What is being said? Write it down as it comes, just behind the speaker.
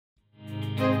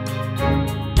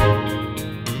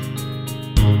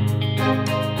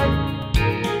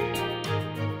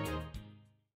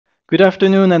Good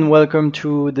afternoon and welcome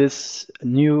to this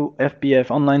new FBF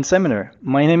online seminar.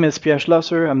 My name is Pierre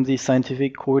Schlosser. I'm the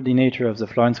scientific coordinator of the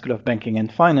Florence School of Banking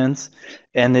and Finance,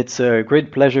 and it's a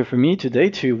great pleasure for me today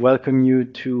to welcome you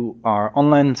to our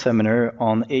online seminar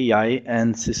on AI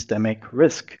and systemic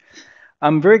risk.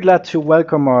 I'm very glad to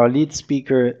welcome our lead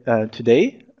speaker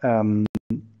today,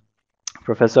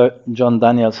 Professor Jón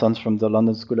Daníelsson from the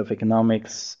London School of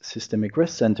Economics Systemic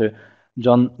Risk Center.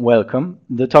 John, welcome.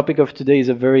 The topic of today is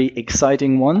a very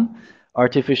exciting one,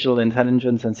 artificial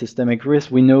intelligence and systemic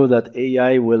risk. We know that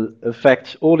AI will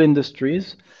affect all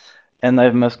industries, and I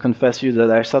must confess you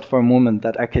that I thought for a moment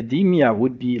that academia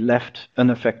would be left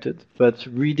unaffected. But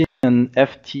reading an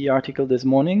FT article this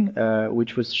morning,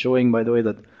 which was showing, by the way,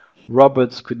 that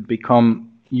robots could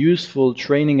become useful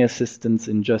training assistants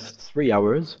in just 3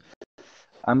 hours,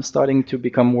 I'm starting to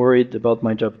become worried about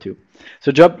my job too.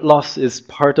 So job loss is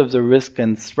part of the risk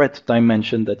and threat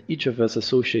dimension that each of us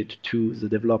associate to the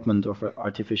development of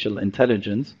artificial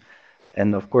intelligence.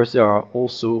 And of course, there are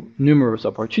also numerous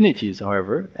opportunities,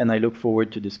 however, and I look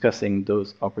forward to discussing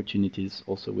those opportunities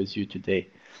also with you today.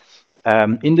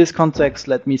 In this context,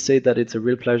 let me say that it's a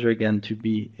real pleasure again to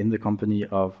be in the company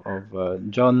of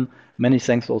John. Many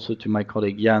thanks also to my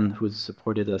colleague Jan, who's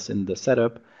supported us in the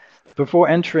setup. Before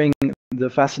entering the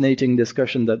fascinating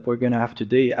discussion that we're going to have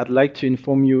today, I'd like to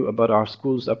inform you about our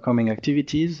school's upcoming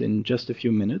activities in just a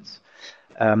few minutes.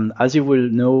 As you will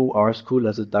know, our school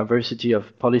has a diversity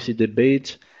of policy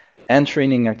debate and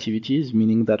training activities,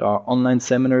 meaning that our online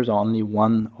seminars are only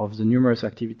one of the numerous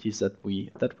activities that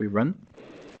we run.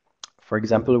 For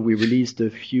example, we released a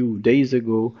few days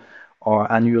ago our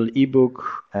annual ebook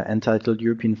entitled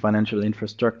European Financial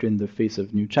Infrastructure in the Face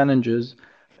of New Challenges,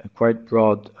 a quite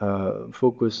broad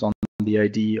focus on the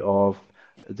idea of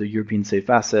the European safe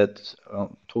asset,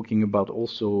 talking about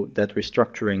also debt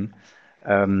restructuring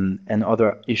and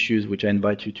other issues which I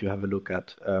invite you to have a look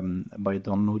at by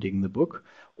downloading the book.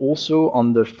 Also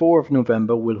on the 4th of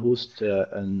November, we'll host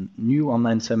a new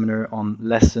online seminar on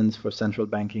lessons for central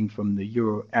banking from the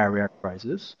euro area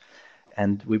crisis,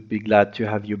 and we'd be glad to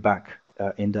have you back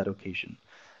in that occasion.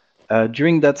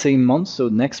 During that same month, so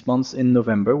next month in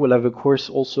November, we'll have a course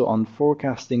also on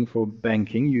forecasting for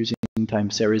banking using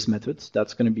time series methods.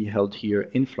 That's going to be held here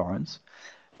in Florence.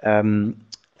 Talking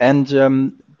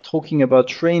about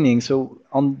training, so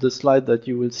on the slide that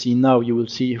you will see now, you will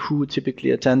see who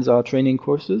typically attends our training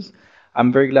courses.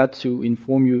 I'm very glad to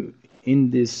inform you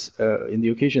in this in the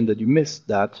occasion that you missed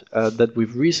that that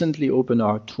we've recently opened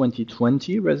our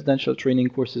 2020 residential training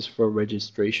courses for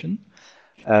registration.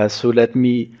 So let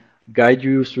me guide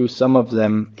you through some of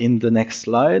them in the next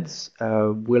slides.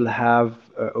 We'll have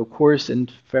a course in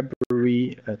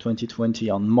February 2020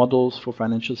 on models for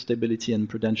financial stability and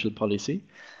prudential policy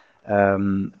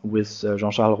with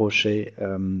Jean-Charles Rocher,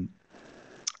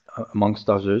 amongst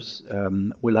others.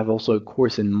 We'll have also a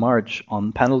course in March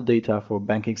on panel data for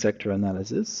banking sector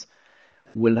analysis.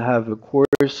 We'll have a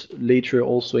course later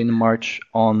also in March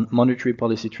on monetary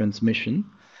policy transmission,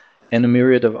 and a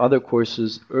myriad of other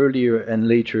courses earlier and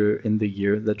later in the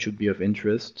year that should be of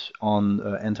interest on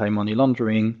anti-money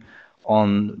laundering,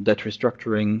 on debt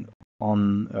restructuring,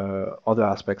 on other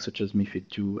aspects such as MiFID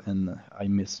II, and I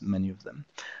miss many of them.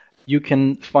 You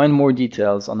can find more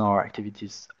details on our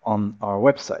activities on our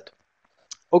website.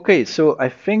 Okay, so I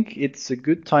think it's a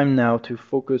good time now to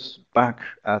focus back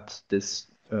at this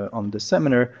on the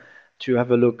seminar to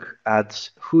have a look at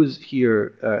who's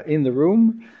here in the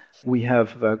room. We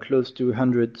have close to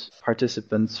 100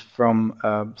 participants from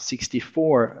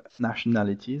 64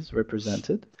 nationalities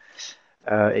represented.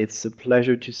 It's a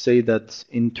pleasure to say that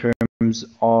in terms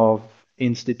of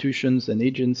institutions and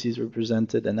agencies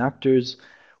represented and actors,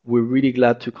 we're really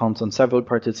glad to count on several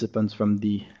participants from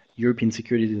the European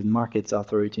Securities and Markets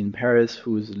Authority in Paris,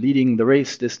 who's leading the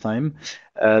race this time.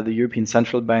 The European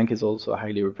Central Bank is also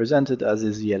highly represented, as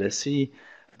is the LSE,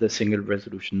 the Single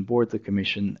Resolution Board, the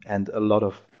Commission, and a lot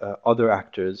of other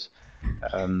actors,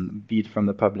 be it from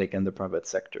the public and the private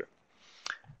sector.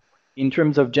 In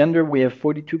terms of gender, we have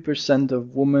 42%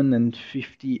 of women and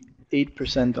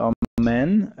 58% are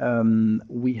men.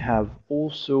 We have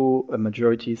also a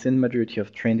thin majority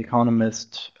of trained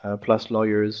economists, plus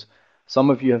lawyers.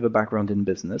 Some of you have a background in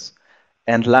business.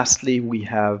 And lastly, we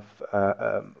have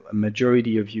a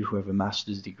majority of you who have a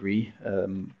master's degree,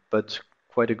 but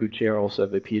quite a good share also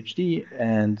have a PhD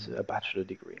and a bachelor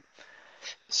degree.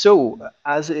 So,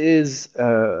 as is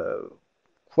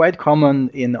quite common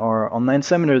in our online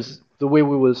seminars, the way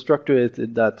we will structure it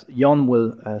is that Jan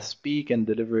will speak and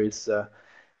deliver his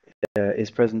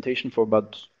presentation for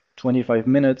about 25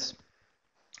 minutes.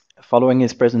 Following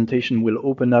his presentation, we'll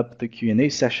open up the Q&A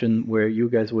session where you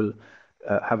guys will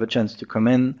have a chance to come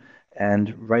in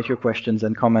and write your questions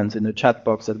and comments in the chat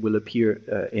box that will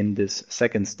appear in this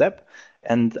second step.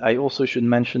 And I also should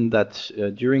mention that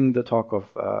during the talk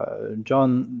of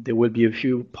John, there will be a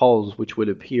few polls which will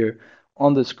appear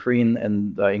on the screen,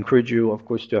 and I encourage you, of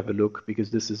course, to have a look,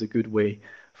 because this is a good way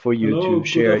for you to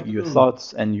share your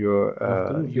thoughts and your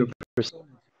perspective.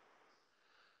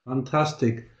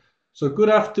 Fantastic. So good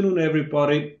afternoon,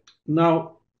 everybody.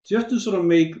 Now, just to sort of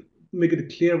make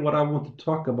it clear what I want to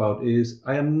talk about is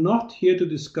I am not here to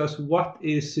discuss what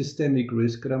is systemic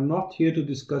risk, and I'm not here to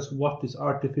discuss what is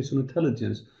artificial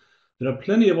intelligence. There are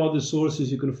plenty of other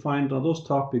sources you can find on those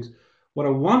topics. What I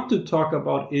want to talk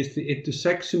about is the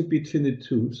intersection between the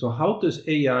two. So how does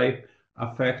AI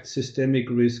affect systemic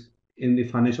risk in the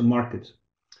financial markets?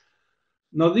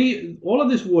 Now, all of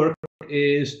this work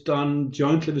is done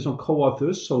jointly with some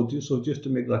co-authors. So just to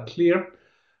make that clear,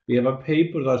 we have a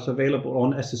paper that's available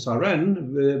on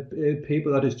SSRN, a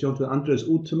paper that is joined with Andreas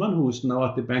Uterman, who is now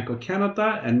at the Bank of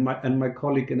Canada, and my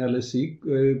colleague in LSE,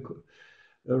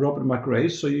 Robert McRae.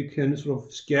 So you can sort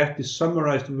of get the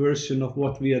summarized version of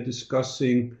what we are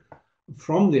discussing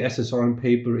from the SSRN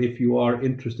paper if you are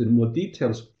interested in more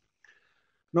details.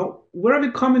 Now, where are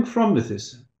we coming from with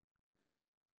this?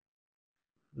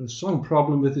 There's some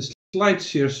problem with the slides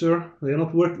here, sir. They're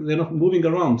not moving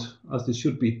around as they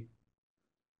should be.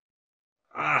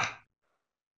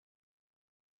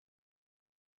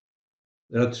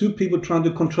 There are two people trying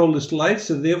to control the slides,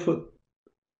 and therefore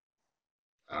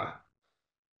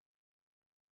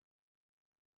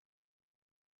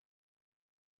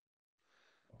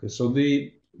okay, so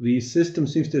the system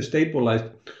seems to have stabilized.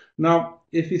 Now,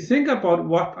 if you think about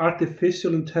what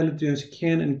artificial intelligence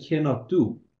can and cannot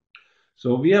do,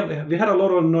 so we had a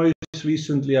lot of noise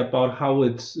recently about how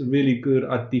it's really good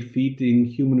at defeating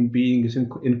human beings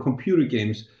in computer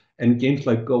games and games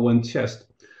like Go and chess.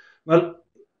 Well,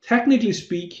 technically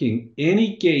speaking,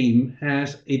 any game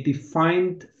has a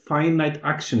defined finite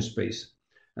action space,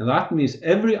 and that means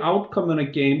every outcome in a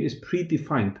game is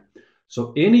predefined.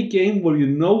 So any game where you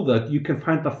know that you can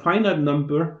find a finite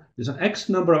number, there's an X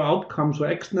number of outcomes or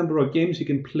X number of games you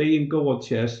can play in Go or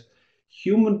chess,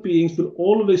 human beings will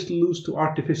always lose to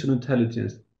artificial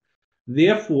intelligence.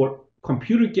 Therefore,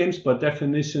 computer games by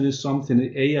definition is something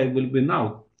that AI will win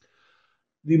out.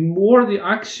 The more the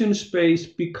action space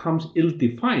becomes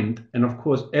ill-defined, and of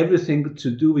course everything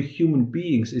to do with human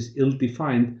beings is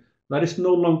ill-defined, that is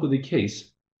no longer the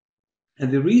case.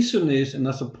 And the reason is, and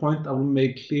that's a point I will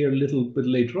make clear a little bit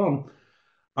later on,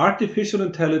 artificial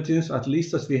intelligence, at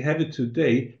least as we have it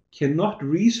today, cannot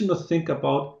reason or think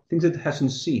about things it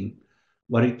hasn't seen.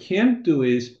 What it can do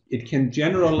is it can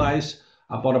generalize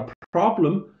about a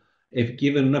problem if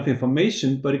given enough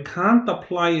information, but it can't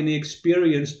apply any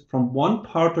experience from one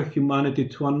part of humanity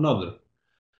to another.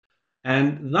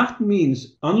 And that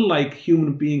means, unlike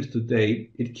human beings today,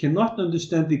 it cannot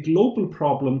understand the global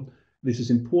problem, which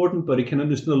is important, but it can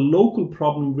understand the local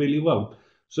problem really well.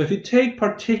 So if you take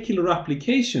particular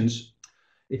applications,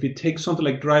 if you take something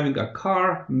like driving a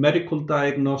car, medical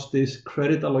diagnostics,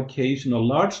 credit allocation, a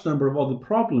large number of other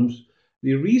problems,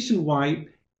 the reason why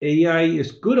AI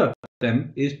is good at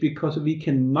them is because we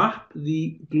can map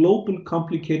the global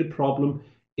complicated problem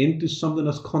into something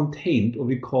that's contained, or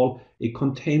we call a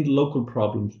contained local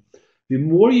problem. The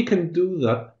more you can do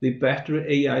that, the better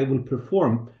AI will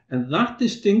perform. And that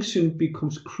distinction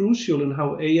becomes crucial in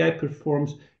how AI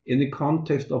performs in the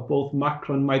context of both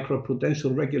macro and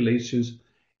microprudential regulations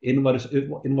in what's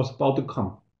about to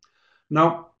come.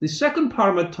 Now, the second part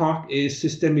of my talk is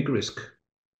systemic risk.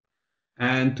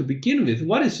 And to begin with,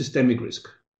 what is systemic risk?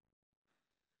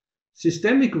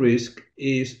 Systemic risk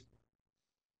is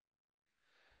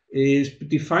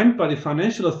defined by the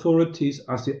financial authorities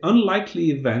as the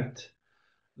unlikely event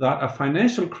that a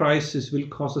financial crisis will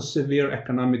cause a severe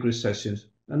economic recession.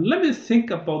 And let me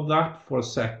think about that for a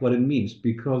sec, what it means,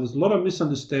 because there's a lot of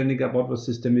misunderstanding about what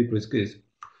systemic risk is.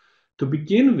 To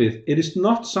begin with, it is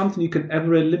not something you can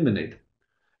ever eliminate.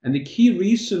 And the key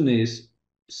reason is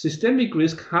systemic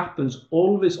risk happens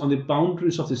always on the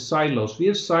boundaries of the silos. We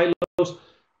have silos,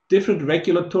 different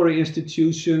regulatory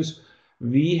institutions,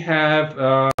 we have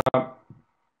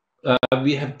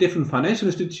different financial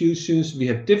institutions, we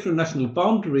have different national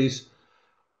boundaries.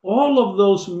 All of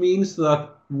those means that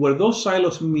where those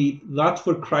silos meet, that's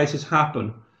where crises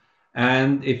happen.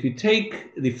 And if you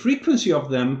take the frequency of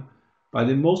them, by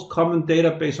the most common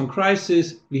database on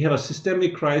crisis, we have a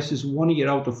systemic crisis 1 year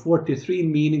out of 43,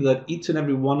 meaning that each and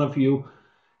every one of you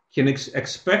can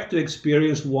expect to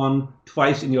experience one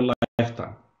twice in your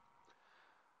lifetime.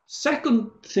 Second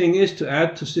thing is to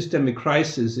add to systemic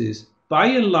crisis is, by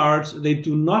and large, they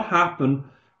do not happen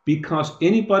because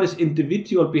anybody's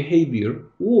individual behavior,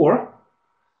 or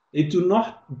they do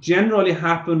not generally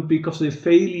happen because of the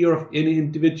failure of any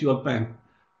individual bank.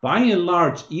 By and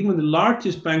large, even the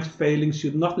largest bank's failing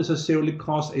should not necessarily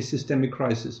cause a systemic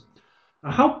crisis.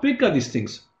 Now, how big are these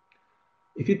things?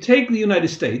 If you take the United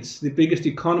States, the biggest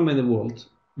economy in the world,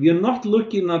 we are not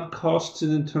looking at costs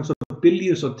in terms of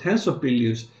billions or tens of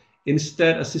billions.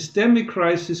 Instead, a systemic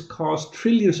crisis costs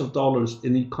trillions of dollars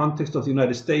in the context of the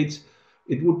United States.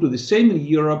 It would do the same in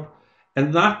Europe,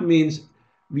 and that means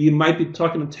we might be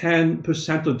talking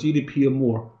 10% of GDP or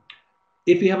more.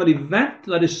 If you have an event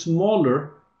that is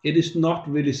smaller, it is not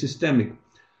really systemic.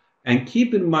 And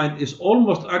keep in mind, it's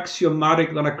almost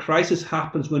axiomatic that a crisis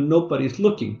happens when nobody is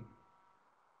looking.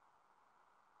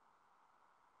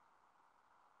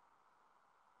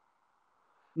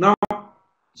 Now,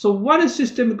 so what is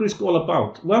systemic risk all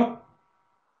about? Well,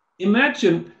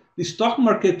 imagine the stock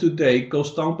market today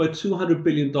goes down by $200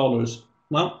 billion.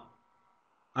 Well,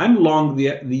 I'm long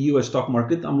the US stock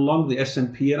market, I'm long the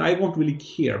S&P, and I won't really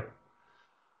care.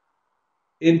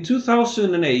 In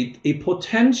 2008, a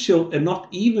potential and not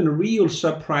even real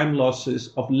subprime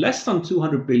losses of less than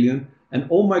 200 billion, and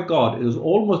oh my God, it was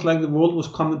almost like the world was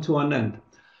coming to an end.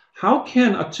 How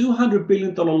can a $200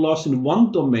 billion loss in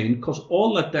one domain cause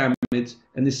all that damage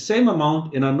and the same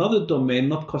amount in another domain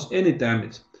not cause any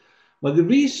damage? Well, the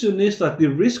reason is that the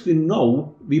risk we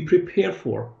know, we prepare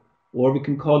for, or we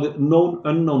can call it known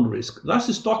unknown risk. That's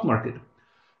the stock market.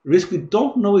 Risk we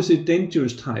don't know is a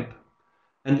dangerous type.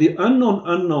 And the unknown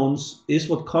unknowns is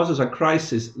what causes a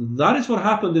crisis. That is what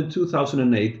happened in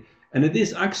 2008. And it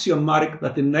is axiomatic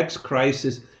that the next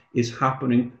crisis is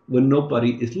happening when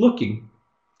nobody is looking.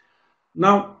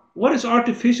 Now, what does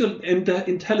artificial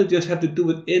intelligence have to do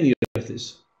with any of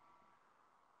this?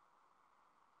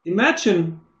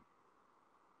 Imagine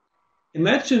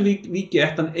we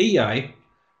get an AI,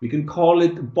 we can call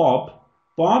it Bob.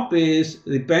 Bob is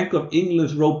the Bank of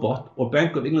England's robot or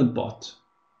Bank of England bot.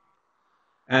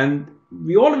 And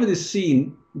we already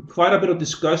seen quite a bit of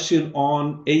discussion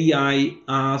on AI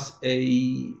as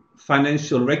a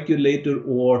financial regulator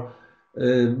or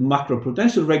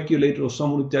macroprudential regulator or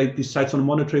someone who decides on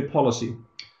monetary policy.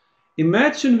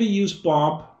 Imagine we use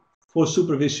Bob for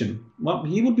supervision. Well,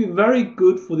 he would be very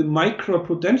good for the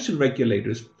microprudential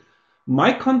regulators.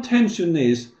 My contention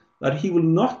is that he will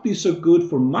not be so good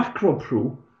for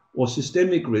macropru or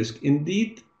systemic risk.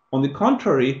 Indeed, on the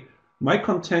contrary, my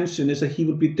contention is that he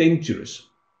will be dangerous.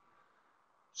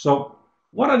 So,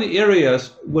 what are the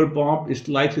areas where Bob is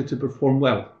likely to perform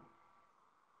well?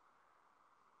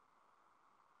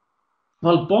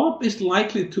 Well, Bob is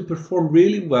likely to perform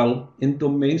really well in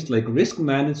domains like risk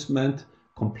management,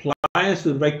 compliance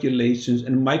with regulations,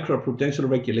 and microprudential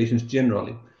regulations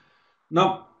generally.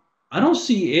 Now, I don't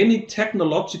see any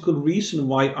technological reason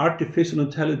why artificial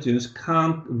intelligence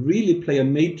can't really play a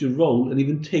major role and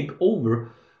even take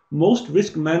over most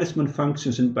risk management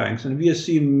functions in banks. And we are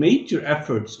seeing major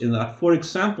efforts in that. For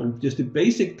example, just the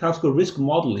basic task of risk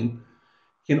modeling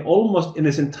can almost in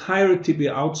its entirety be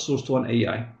outsourced to an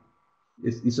AI.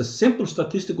 It's a simple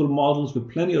statistical models with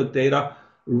plenty of data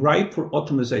ripe for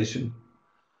optimization.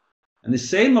 And the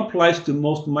same applies to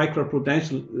most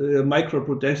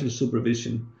microprudential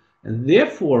supervision. And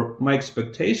therefore, my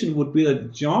expectation would be that the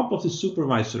job of the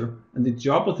supervisor and the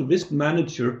job of the risk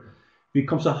manager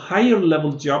becomes a higher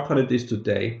level job than it is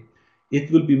today. It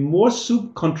will be more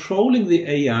controlling the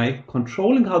AI,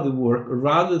 controlling how they work,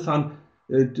 rather than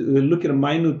looking at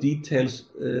minor details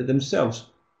themselves.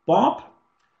 Bob,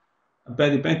 by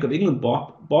the Bank of England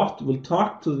bot will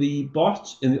talk to the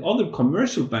bots in the other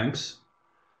commercial banks.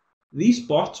 These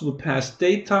bots will pass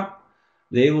data.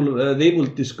 They will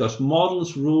discuss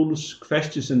models, rules,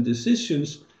 questions, and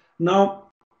decisions. Now,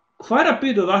 quite a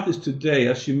bit of that is today,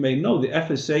 as you may know, the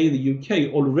FSA in the UK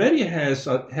already has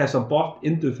a bot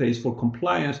interface for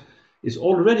compliance. It's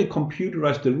already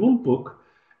computerized the rule book,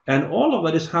 and all of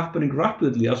that is happening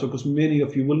rapidly, as of course many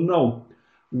of you will know.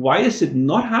 Why is it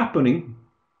not happening?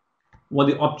 Well,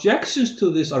 the objections to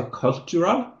this are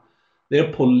cultural,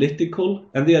 they're political,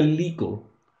 and they are legal.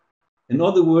 In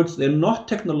other words, they're not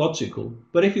technological.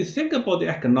 But if you think about the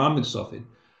economics of it,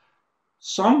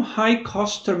 some high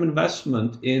cost term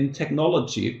investment in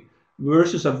technology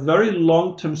versus a very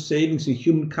long-term savings in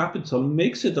human capital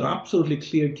makes it an absolutely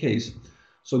clear case.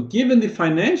 So given the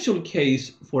financial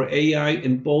case for AI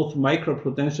in both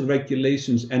microprudential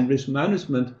regulations and risk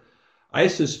management, I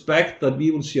suspect that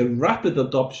we will see a rapid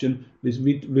adoption which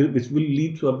will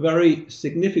lead to a very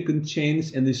significant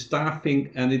change in the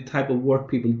staffing and the type of work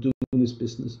people do in this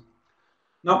business.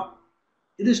 Now,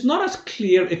 it is not as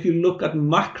clear if you look at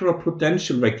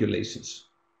macroprudential regulations.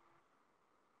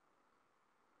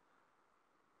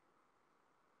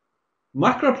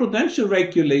 Macroprudential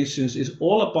regulations is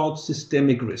all about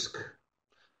systemic risk.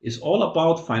 It's all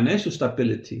about financial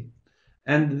stability.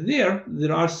 And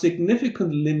there are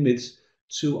significant limits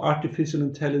to artificial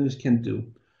intelligence can do.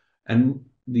 And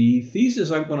the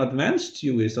thesis I'm going to advance to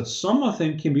you is that some of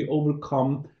them can be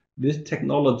overcome with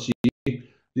technology,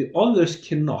 the others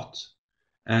cannot.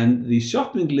 And the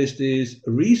shopping list is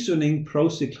reasoning,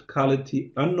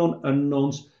 procyclicality, unknown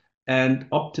unknowns, and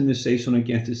optimization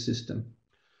against the system.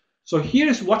 So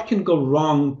here's what can go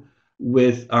wrong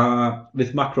with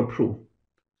MacroPro.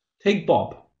 Take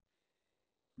Bob.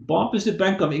 Bob is the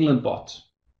Bank of England bot.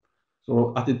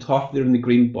 So at the top there in the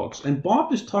green box. And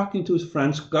Bob is talking to his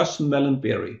friends Gus, Mel, and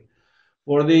Barry.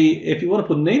 If you want to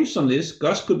put names on this,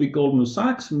 Gus could be Goldman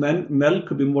Sachs, Mel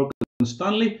could be Morgan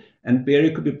Stanley, and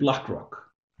Barry could be BlackRock.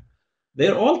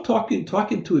 They're all talking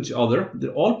to each other.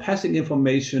 They're all passing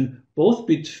information both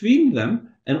between them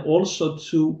and also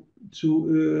to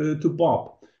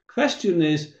Bob. Question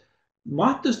is,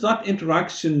 what does that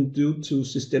interaction do to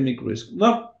systemic risk?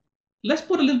 Well, let's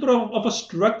put a little bit of a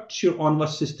structure on what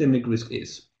systemic risk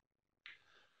is.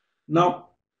 Now,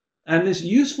 and it's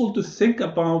useful to think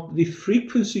about the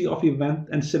frequency of event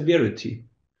and severity.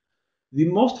 The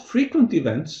most frequent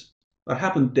events that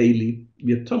happen daily,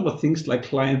 we are talking about things like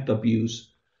client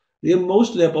abuse. They are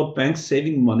mostly about banks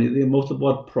saving money. They are mostly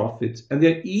about profits, and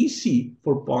they're easy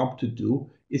for Bob to do.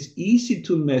 It's easy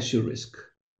to measure risk.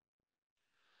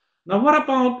 Now, what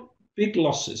about big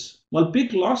losses? Well,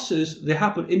 big losses, they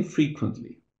happen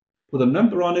infrequently. Put a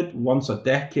number on it, once a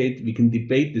decade. We can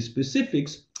debate the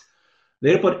specifics.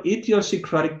 They're about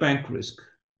idiosyncratic bank risk.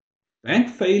 Bank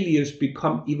failures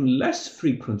become even less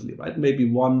frequently, right?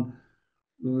 Maybe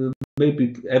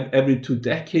every 2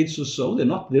 decades or so. They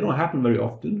don't happen very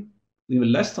often,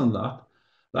 even less than that.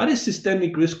 That is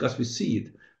systemic risk as we see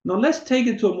it. Now let's take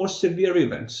it to a more severe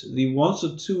events, the 1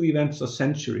 or 2 events a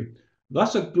century.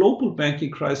 That's a global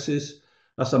banking crisis.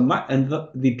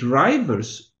 The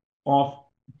drivers of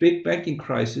big banking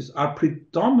crisis are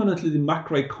predominantly the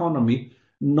macroeconomy,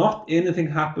 not anything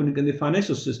happening in the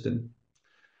financial system.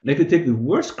 And if you take the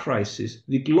worst crisis,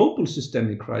 the global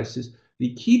systemic crisis,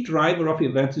 the key driver of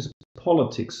events is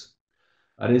politics.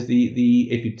 That is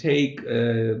if you take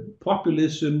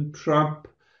populism, Trump,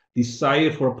 desire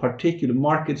for a particular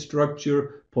market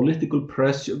structure, political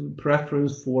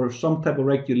preference for some type of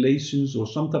regulations or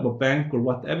some type of bank or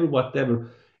whatever,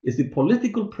 is the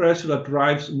political pressure that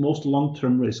drives most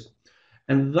long-term risk.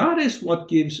 And that is what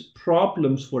gives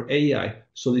problems for AI.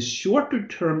 So the shorter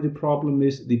term the problem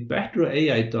is, the better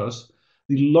AI does.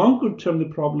 The longer term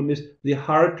the problem is, the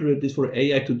harder it is for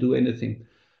AI to do anything.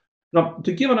 Now,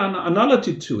 to give an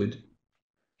analogy to it,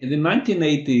 in the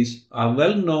 1980s, a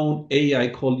well-known AI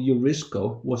called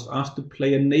Eurisco was asked to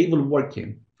play a naval war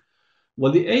game.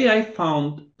 Well, the AI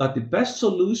found that the best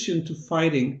solution to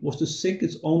fighting was to sink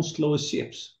its own slowest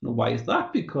ships. Now, why is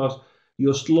that? Because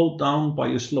you're slowed down by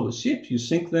your slowest ships, you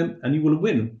sink them, and you will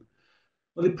win.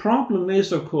 Well, the problem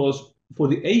is, of course, for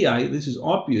the AI, this is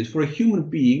obvious. For a human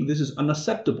being, this is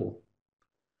unacceptable.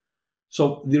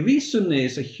 So the reason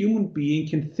is a human being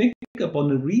can think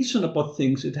about and reason about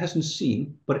things it hasn't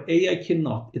seen, but AI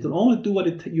cannot. It will only do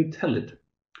what you tell it.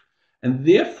 And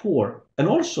therefore, and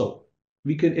also,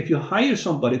 if you hire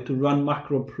somebody to run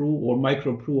MacroPro or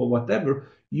MicroPro or whatever,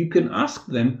 you can ask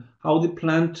them how they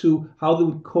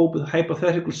would cope with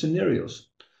hypothetical scenarios.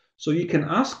 So you can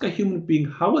ask a human being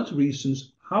how it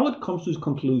reasons, how it comes to its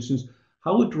conclusions,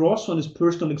 how it draws on its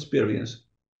personal experience.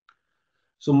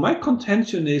 So my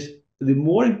contention is the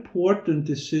more important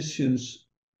decisions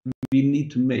we need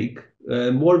to make,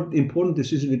 more important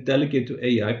decisions we delegate to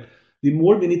AI, the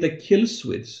more we need a kill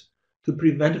switch to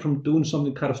prevent it from doing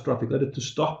something catastrophic, to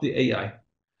stop the AI.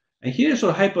 And here's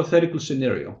a hypothetical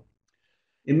scenario.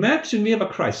 Imagine we have a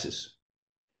crisis.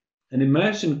 And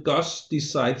imagine Gus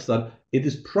decides that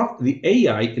the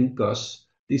AI in Gus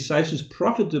decides it's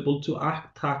profitable to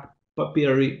attack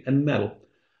Barry and Mel.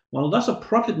 Well, that's a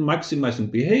profit maximizing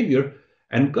behavior,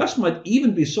 and Gus might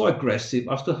even be so aggressive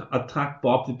as to attack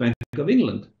Bob, the Bank of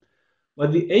England.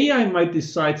 But the AI might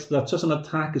decide that such an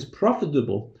attack is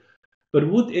profitable, but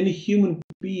would any human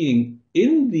being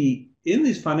in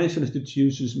these financial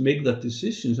institutions make that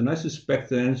decision? And I suspect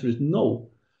the answer is no.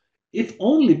 If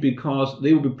only because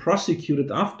they will be prosecuted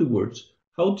afterwards.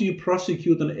 How do you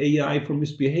prosecute an AI for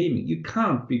misbehaving? You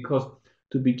can't, because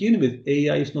to begin with,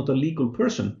 AI is not a legal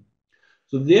person.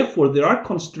 So therefore, there are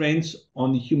constraints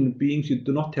on the human beings. You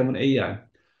do not have an AI.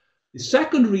 The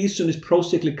second reason is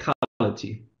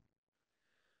procyclicality.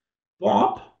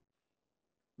 Bob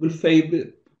will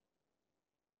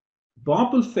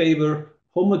favor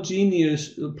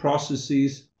homogeneous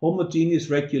processes, homogeneous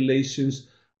regulations.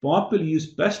 Bob will use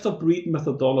best of breed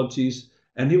methodologies,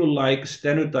 and he will like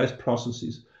standardized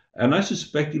processes. And I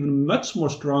suspect even much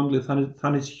more strongly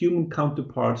than his human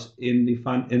counterparts in the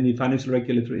financial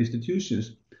regulatory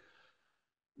institutions.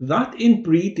 That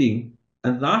inbreeding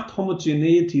and that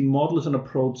homogeneity models and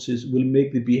approaches will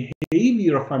make the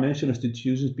behavior of financial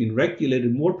institutions being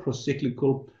regulated more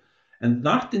procyclical, and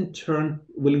that in turn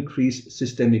will increase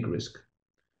systemic risk.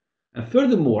 And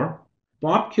furthermore,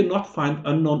 Bob cannot find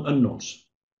unknown unknowns.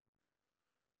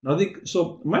 Now,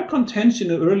 so my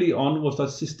contention early on was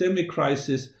that systemic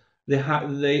crises,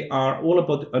 they are all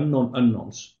about unknown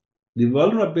unknowns. The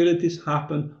vulnerabilities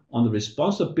happen on the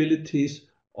responsibilities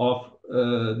of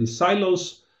the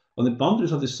silos, on the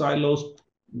boundaries of the silos.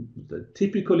 The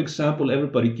typical example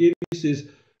everybody gives is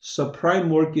subprime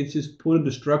mortgages put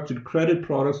into structured credit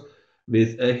products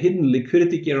with hidden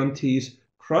liquidity guarantees,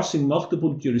 crossing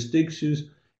multiple jurisdictions,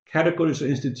 categories of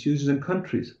institutions and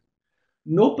countries.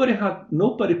 Nobody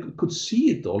could see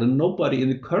it all, and nobody in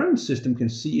the current system can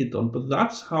see it all, but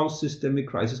that's how systemic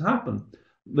crises happen.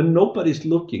 When nobody's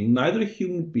looking, neither a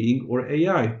human being or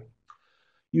AI.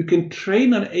 You can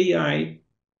train an AI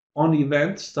on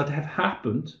events that have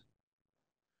happened.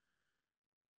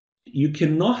 You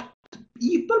cannot,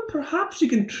 but perhaps you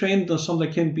can train it on something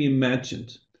that can be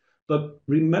imagined. But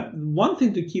one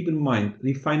thing to keep in mind,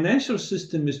 the financial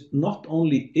system is not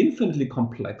only infinitely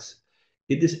complex,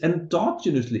 it is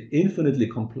endogenously infinitely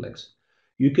complex.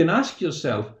 You can ask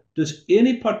yourself, does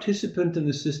any participant in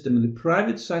the system, in the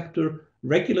private sector,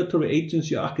 regulatory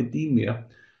agency, or academia,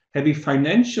 have a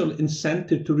financial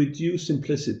incentive to reduce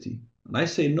simplicity? And I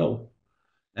say no.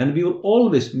 And we will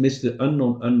always miss the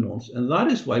unknown unknowns. And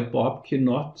that is why Bob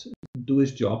cannot do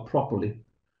his job properly.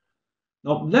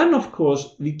 Now, then, of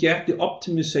course, we get the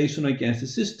optimization against the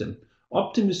system.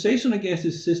 Optimization against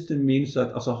the system means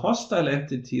that as a hostile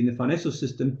entity in the financial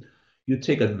system, you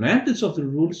take advantage of the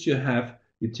rules you have,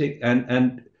 you take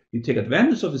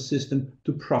advantage of the system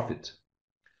to profit.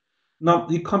 Now,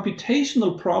 the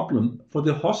computational problem for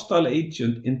the hostile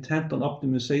agent intent on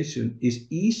optimization is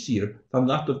easier than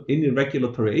that of any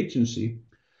regulatory agency.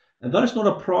 And that is not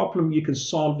a problem you can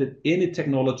solve with any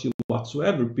technology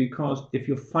whatsoever, because if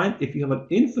you have an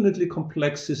infinitely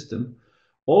complex system,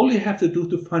 all you have to do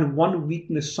to find one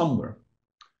weakness somewhere,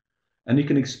 and you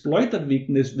can exploit that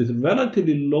weakness with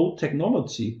relatively low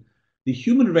technology. The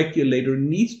human regulator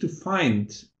needs to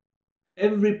find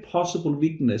every possible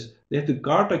weakness. They have to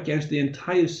guard against the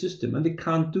entire system, and they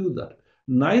can't do that.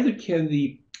 Neither can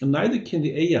the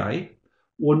AI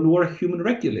nor a human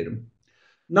regulator.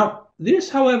 Now, there is,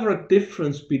 however, a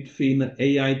difference between an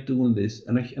AI doing this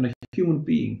and a human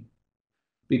being,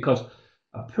 because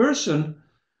a person,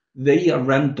 they are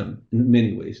random in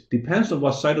many ways. Depends on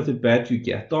what side of the bed you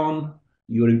get on.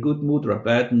 You're in good mood or a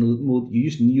bad mood. You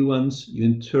use nuance, you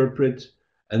interpret,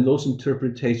 and those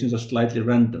interpretations are slightly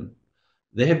random.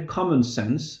 They have common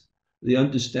sense. They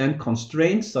understand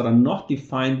constraints that are not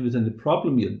defined within the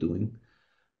problem you're doing.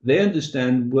 They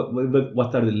understand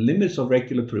what are the limits of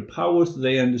regulatory powers.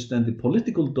 They understand the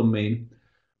political domain.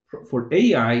 For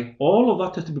AI, all of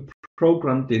that has to be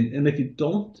programmed in, and if you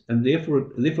don't, and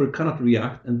therefore it cannot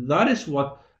react, and that is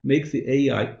what makes the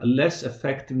AI less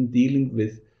effective in dealing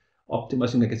with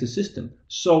optimizing against the system.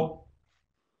 So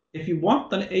if you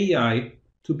want an AI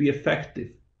to be effective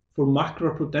for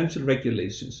macroprudential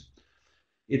regulations,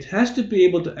 it has to be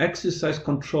able to exercise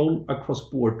control across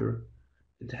border.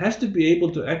 It has to be able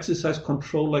to exercise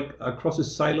control across the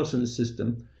silos in the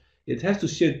system. It has to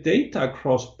share data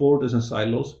across borders and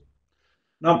silos.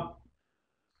 Now,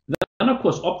 then of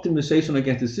course, optimization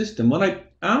against the system. When I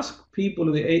ask people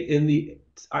in the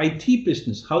IT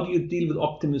business, how do you deal with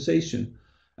optimization?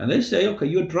 And they say, okay,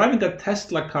 you're driving a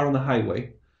Tesla car on the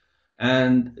highway,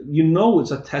 and you know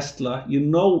it's a Tesla, you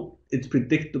know it's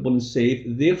predictable and safe,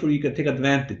 therefore you can take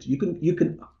advantage. You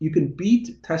can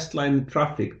beat Tesla in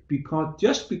traffic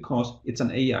just because it's an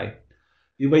AI.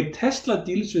 The way Tesla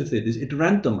deals with it is it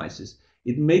randomizes.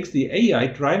 It makes the AI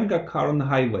driving a car on the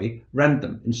highway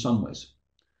random in some ways.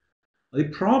 The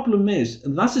problem is,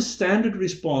 and that's a standard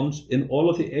response in all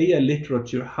of the AI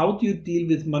literature, how do you deal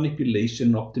with manipulation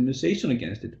and optimization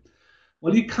against it?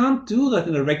 Well, you can't do that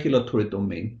in a regulatory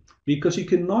domain, because you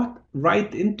cannot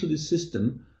write into the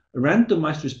system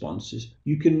randomized responses.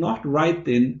 You cannot write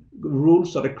in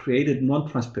rules that are created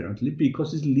non-transparently,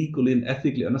 because it's legally and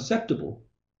ethically unacceptable.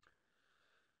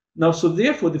 Now, so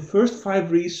therefore, the first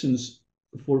 5 reasons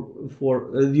for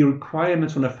the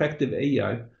requirements for an effective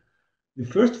AI, the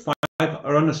first 5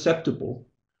 are unacceptable.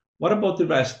 What about the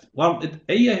rest? Well,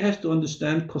 AI has to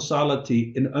understand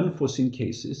causality in unforeseen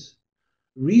cases,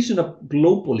 reason up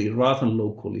globally rather than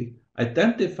locally,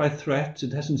 identify threats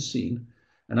it hasn't seen,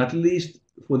 and at least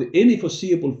for any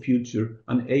foreseeable future,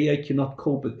 an AI cannot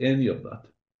cope with any of that.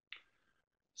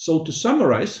 So to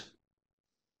summarize,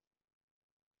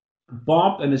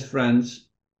 Bob and his friends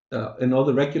and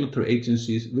other regulatory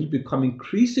agencies will become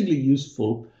increasingly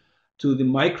useful to the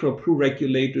micro-pro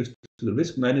regulators, to the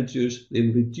risk managers. They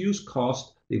will reduce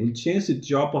cost. They will change the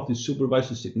job of the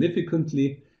supervisor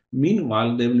significantly.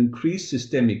 Meanwhile, they will increase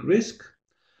systemic risk.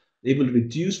 They will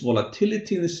reduce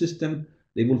volatility in the system.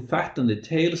 They will fatten the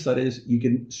tails. That is, you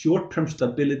get short-term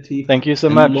stability. Thank you so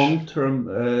and much. Long-term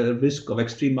risk of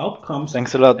extreme outcomes.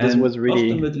 Thanks a lot. This and was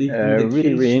really,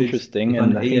 really interesting,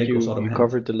 and I think you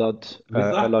covered a lot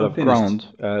of ground,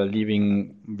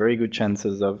 leaving very good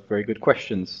chances of very good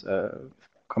questions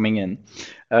coming in.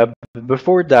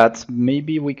 Before that,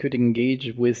 maybe we could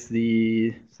engage with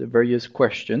the various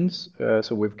questions.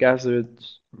 So we've gathered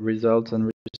results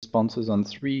and responses on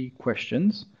 3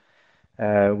 questions,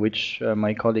 which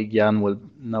my colleague Jan will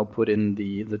now put in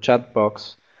the chat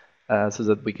box so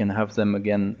that we can have them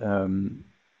again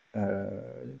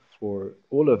for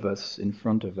all of us in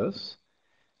front of us.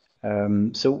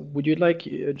 So would you like,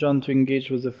 John, to engage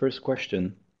with the first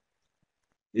question?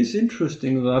 It's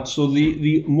interesting that so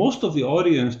the most of the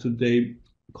audience today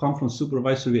come from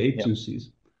supervisory agencies.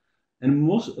 Yeah. And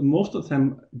most of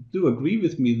them do agree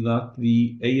with me that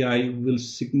the AI will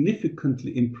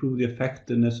significantly improve the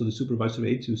effectiveness of the supervisory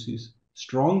agencies,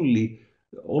 strongly,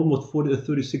 almost 40 to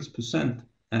 36%,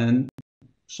 and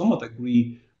somewhat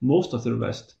agree most of the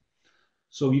rest.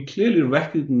 So you clearly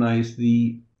recognize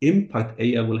the impact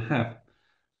AI will have.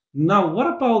 Now, what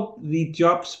about the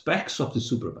job specs of the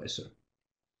supervisor?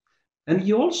 And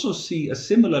you also see a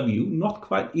similar view, not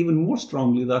quite even more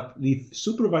strongly, that the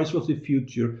supervisor of the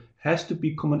future has to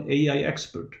become an AI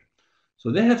expert.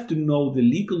 So they have to know the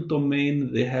legal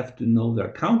domain, they have to know the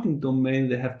accounting domain,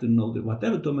 they have to know the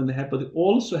whatever domain they have, but they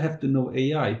also have to know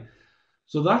AI.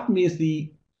 So that means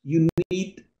you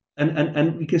need,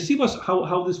 and we can see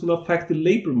how this will affect the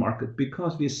labor market,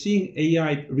 because we're seeing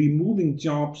AI removing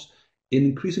jobs in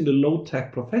increasingly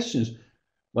low-tech professions.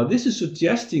 What this is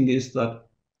suggesting is that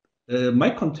my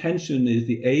contention is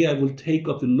the AI will take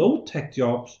up the low-tech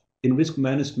jobs in risk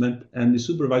management and the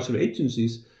supervisory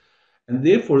agencies, and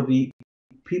therefore the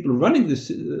people running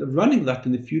that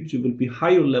in the future will be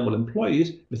higher level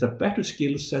employees with a better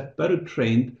skill set, better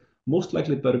trained, most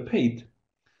likely better paid.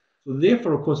 So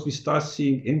therefore, of course, we start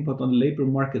seeing impact on the labor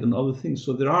market and other things.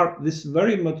 So this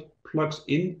very much plugs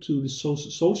into the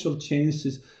social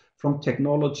changes from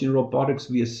technology and robotics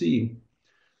we are seeing.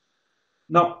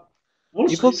 Now,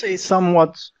 also, people say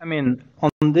somewhat, I mean,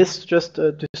 on this, just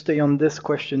to stay on this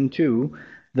question too,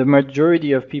 the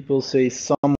majority of people say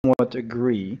somewhat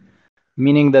agree,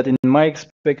 meaning that in my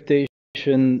expectation,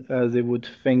 they would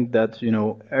think that,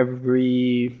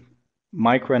 every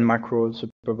micro and macro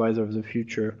supervisor of the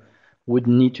future would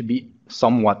need to be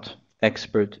somewhat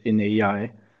expert in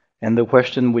AI. And the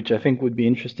question which I think would be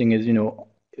interesting is,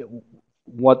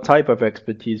 what type of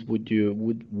expertise would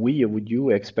you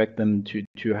expect them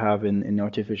to have in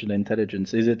artificial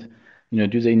intelligence? Is it,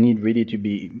 do they need really to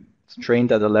be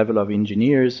trained at the level of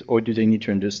engineers, or do they need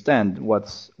to understand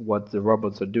what the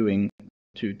robots are doing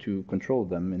to control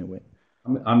them in a way?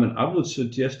 I would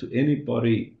suggest to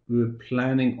anybody who are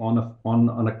planning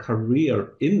on a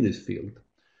career in this field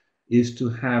is to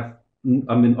have,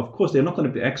 of course, they're not going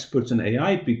to be experts in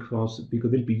AI because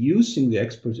they'll be using the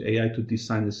experts AI to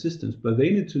design the systems, but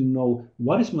they need to know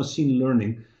what is machine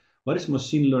learning,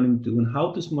 do, and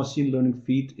how does machine learning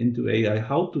feed into AI,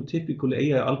 how do typical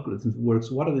AI algorithms work,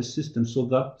 what are the systems, so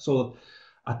that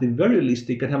at the very least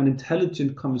they can have an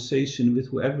intelligent conversation with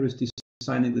whoever is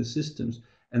designing the systems,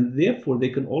 and therefore they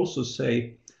can also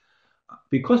say,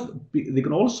 because they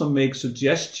can also make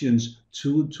suggestions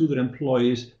to their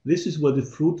employees, this is where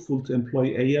it's fruitful to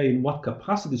employ AI in what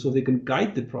capacity, so they can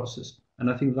guide the process. And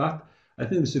I think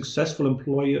the successful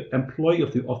employee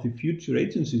of the future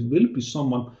agencies will be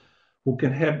someone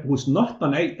who's not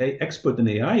an expert in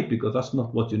AI, because that's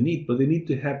not what you need, but they need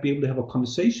to be able to have a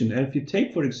conversation. And if you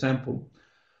take, for example,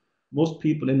 most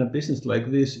people in a business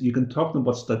like this, you can talk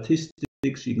about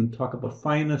statistics, you can talk about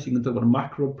finance, you can talk about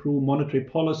macro-pro, monetary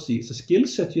policy. It's a skill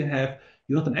set you have.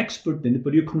 You're not an expert in it,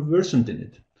 but you're conversant in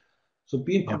it. So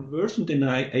being conversant in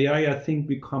AI, I think,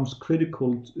 becomes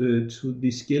critical to the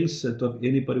skill set of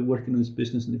anybody working in this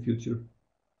business in the future.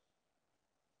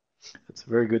 That's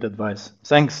very good advice.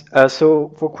 Thanks.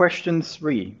 So for question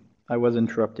 3, I was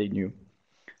interrupting you.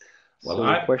 Well,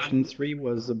 so question 3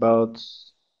 was about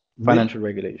financial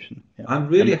regulation. Yeah. I'm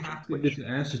really happy with the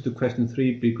answers to question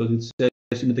 3 because it says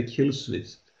the kill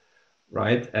switch,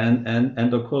 right?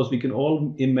 And of course we can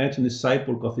all imagine the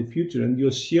cyborg of the future, and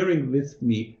you're sharing with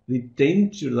me the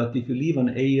danger that if you leave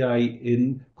an AI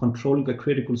in controlling a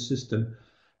critical system,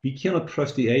 we cannot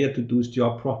trust the AI to do its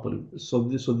job properly. So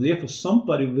therefore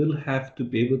somebody will have to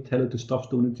be able to tell it to stop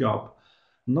doing the job.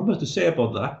 Not much to say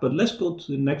about that, but let's go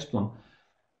to the next one.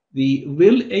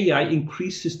 Will AI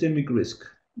increase systemic risk?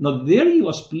 Now there you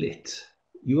are split.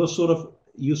 You are sort of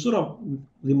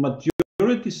the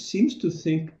majority seems to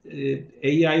think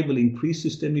AI will increase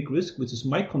systemic risk, which is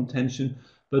my contention,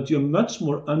 but you're much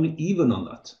more uneven on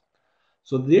that.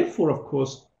 So therefore, of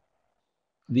course,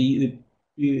 because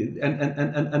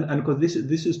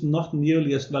this is not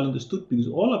nearly as well understood, because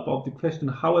all about the question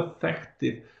how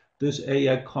effective does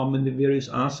AI come in the various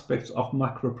aspects of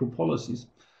macro policies.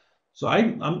 So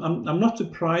I'm not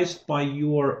surprised by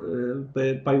your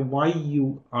by why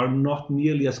you are not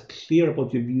nearly as clear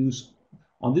about your views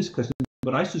on this question,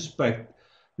 but I suspect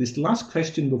this last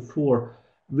question before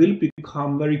will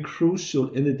become very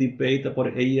crucial in the debate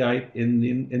about AI in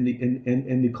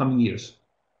the coming years.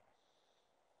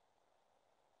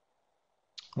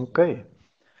 Okay.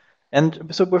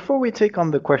 And so before we take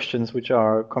on the questions which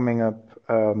are coming up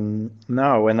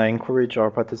now, and I encourage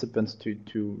our participants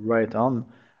to write on,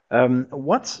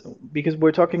 because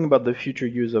we're talking about the future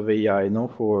use of AI,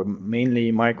 for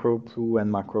mainly micro-pru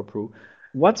and macro-pru.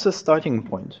 What's the starting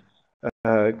point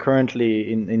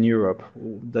currently in Europe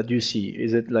that you see?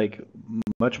 Is it like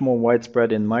much more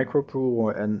widespread in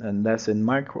micro-pru and less in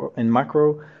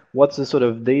macro? What's the sort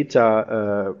of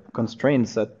data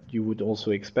constraints that you would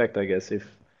also expect, I guess,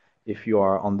 if you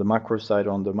are on the macro side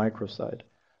or on the micro side?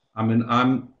 I mean,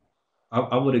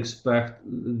 I would expect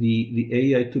the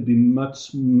AI to be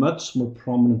much more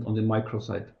prominent on the micro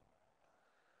side.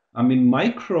 I mean,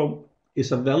 micro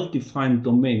is a well-defined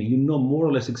domain. You know more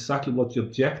or less exactly what the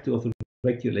objective of the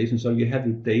regulations are. You have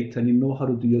your data and you know how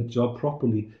to do your job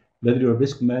properly, whether you're a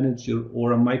risk manager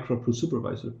or a micro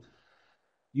supervisor.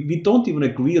 We don't even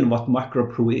agree on what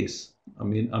macro is. I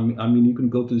mean, you can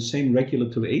go to the same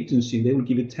regulatory agency and they will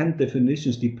give you 10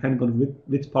 definitions depending on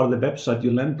which part of the website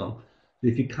you land on.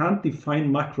 If you can't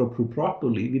define macro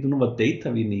properly, we don't know what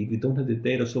data we need. We don't have the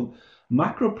data. So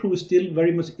macro is still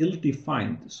very much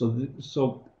ill-defined.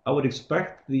 So I would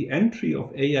expect the entry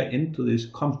of AI into this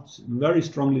comes very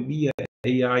strongly via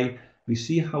AI. We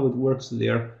see how it works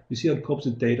there. We see how it copes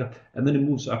with data, and then it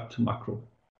moves up to macro.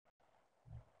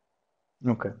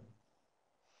 Okay.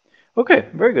 Okay,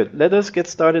 very good. Let us get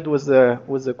started with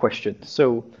the question.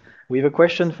 So we have a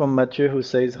question from Mathieu who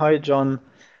says, "Hi John,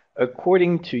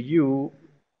 according to you,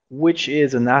 which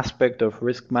is an aspect of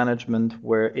risk management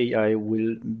where AI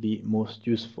will be most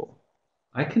useful?"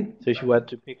 So if you had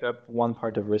to pick up one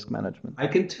part of risk management. I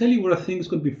can tell you what I think is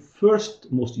going to be first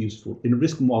most useful in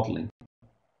risk modeling.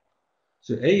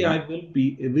 So AI will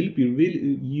be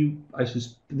really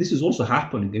this is also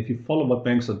happening. If you follow what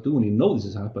banks are doing, you know this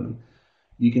is happening.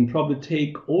 You can probably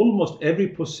take almost every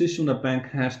position a bank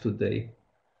has today,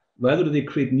 whether they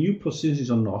create new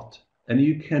positions or not, and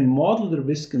you can model the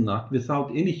risk in that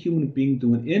without any human being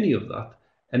doing any of that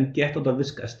and get out a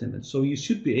risk estimate. So you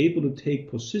should be able to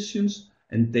take positions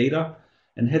and data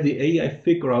and have the AI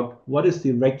figure out what is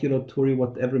the regulatory,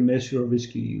 whatever measure of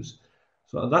risk you use.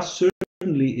 So that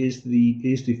certainly is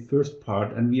the first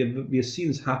part, and we have seen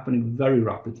this happening very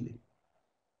rapidly.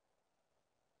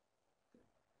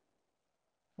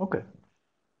 Okay.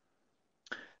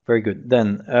 Very good.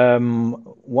 Then,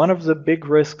 one of the big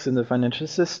risks in the financial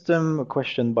system, a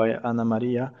question by Anna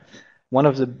Maria, one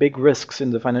of the big risks in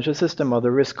the financial system are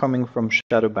the risks coming from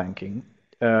shadow banking.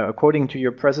 According to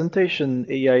your presentation,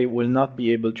 AI will not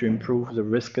be able to improve the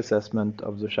risk assessment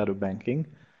of the shadow banking.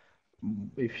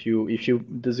 If you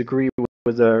disagree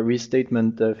with the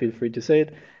restatement, feel free to say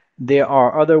it. There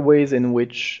are other ways in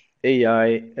which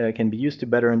AI can be used to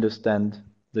better understand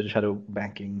the shadow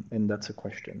banking, and that's a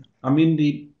question. I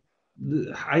mean,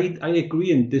 I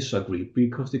agree and disagree,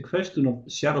 because the question of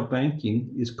shadow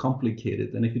banking is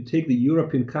complicated. And if you take the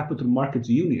European Capital Markets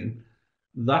Union,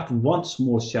 that wants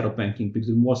more shadow banking because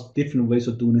it wants different ways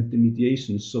of doing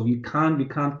intermediation. So we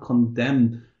can't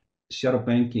condemn shadow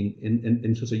banking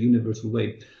in such a universal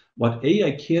way. What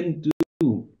AI can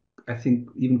do, I think,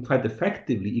 even quite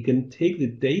effectively, it can take the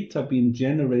data being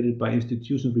generated by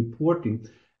institutions reporting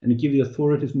and give the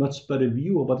authorities much better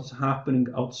view of what is happening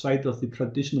outside of the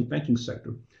traditional banking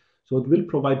sector. So it will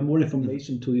provide more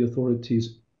information to the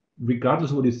authorities,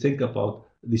 regardless of what you think about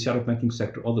the shadow banking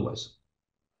sector otherwise.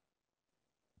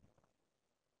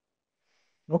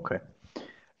 Okay.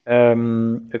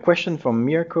 A question from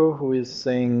Mirko, who is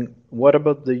saying, what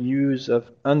about the use of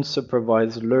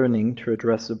unsupervised learning to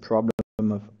address the problem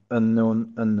of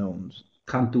unknown unknowns?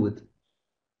 Can't do it.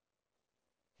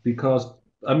 Because,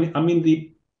 so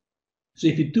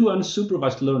if you do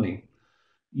unsupervised learning,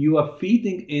 you are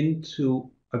feeding into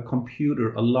a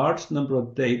computer a large number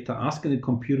of data, asking the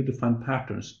computer to find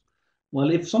patterns. Well,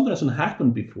 if something hasn't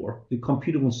happened before, the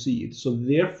computer won't see it. So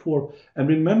therefore, and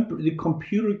remember, the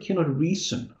computer cannot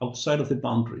reason outside of the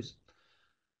boundaries.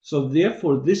 So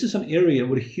therefore, this is an area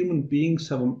where human beings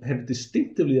have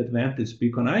distinctively advantage,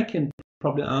 because I can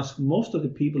probably ask most of the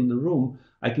people in the room,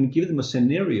 I can give them a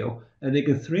scenario, and they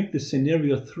can think the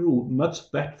scenario through much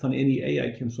better than any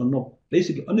AI can. So no,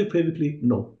 basically, unequivocally,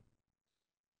 no.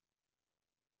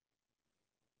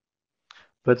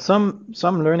 But some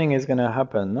learning is going to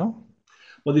happen, no?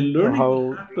 Well, the learning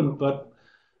will happen, but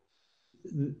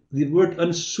the word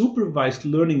unsupervised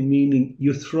learning, meaning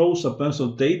you throw a bunch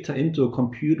of data into a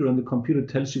computer and the computer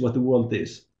tells you what the world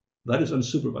is. That is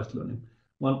unsupervised learning.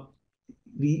 Well,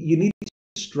 you need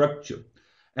structure.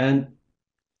 And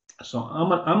so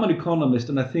I'm an economist,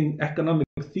 and I think economic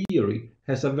theory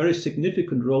has a very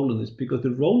significant role in this, because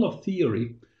the role of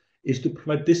theory is to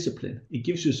provide discipline. It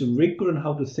gives you some rigor in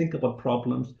how to think about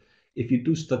problems. If you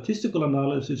do statistical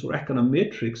analysis or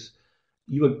econometrics,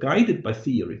 you are guided by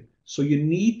theory. So you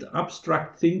need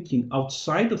abstract thinking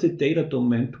outside of the data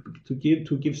domain to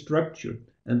give structure.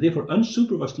 And therefore,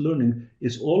 unsupervised learning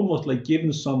is almost like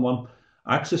giving someone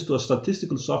access to a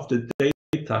statistical software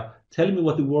data, tell me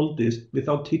what the world is,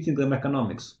 without teaching them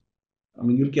economics. I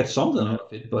mean, you'll get something out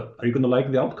of it, but are you going to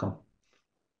like the outcome?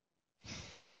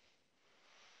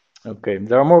 Okay,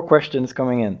 there are more questions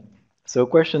coming in. So a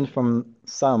question from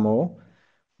Samo,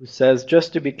 who says,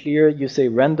 just to be clear, you say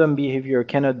random behavior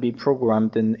cannot be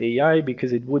programmed in AI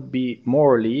because it would be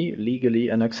morally, legally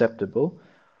unacceptable,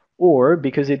 or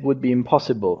because it would be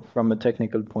impossible from a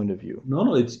technical point of view?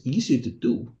 No, it's easy to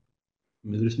do. I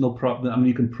mean, there's no problem. I mean,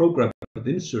 you can program it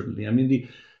in, certainly. I mean,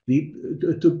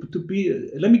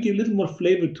 let me give a little more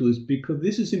flavor to this, because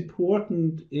this is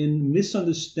important in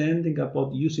misunderstanding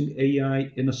about using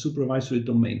AI in a supervisory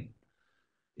domain.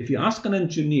 If you ask an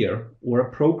engineer or a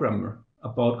programmer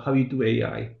about how you do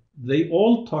AI, they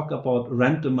all talk about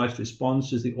randomized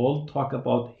responses, they all talk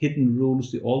about hidden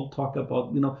rules, they all talk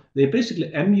about, they're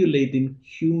basically emulating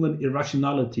human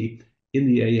irrationality in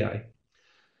the AI.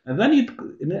 And then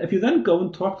if you then go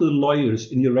and talk to the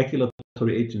lawyers in your regulatory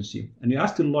agency, and you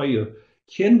ask the lawyer,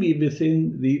 can we,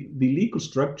 within the legal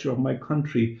structure of my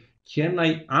country, can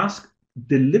I ask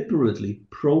deliberately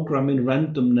program in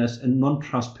randomness and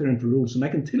non-transparent rules? And I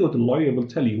can tell you what the lawyer will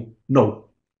tell you: no.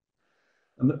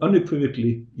 And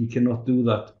unequivocally, you cannot do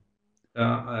that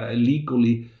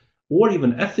legally, or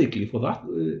even ethically, for that,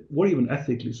 or even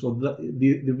ethically. So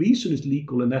the reason is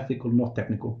legal and ethical, not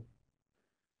technical.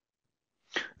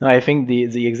 No, I think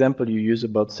the example you use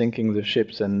about sinking the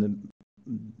ships and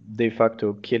de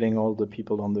facto killing all the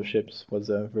people on the ships was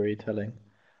very telling.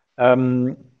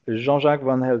 Jean-Jacques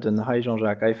Van Helden, hi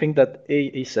Jean-Jacques.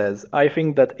 He says, I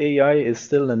think that AI is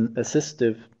still an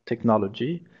assistive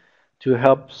technology to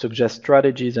help suggest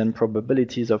strategies and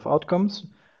probabilities of outcomes,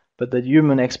 but that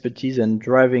human expertise and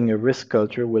driving a risk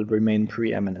culture will remain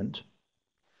preeminent.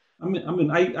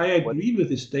 I agree with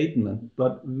this statement,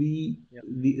 but the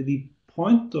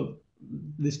point of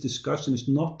this discussion is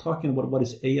not talking about what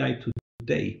is AI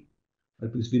today,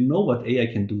 right? Because we know what AI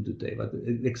can do today. But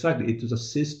exactly, it just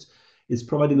assists. It's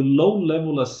providing a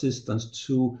low-level assistance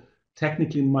to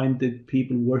technically minded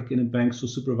people working in banks or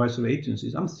supervisory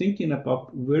agencies. I'm thinking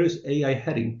about, where is AI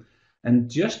heading? And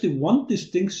just the one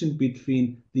distinction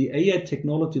between the AI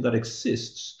technology that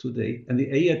exists today and the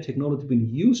AI technology being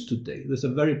used today, there's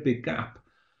a very big gap.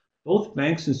 Both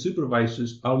banks and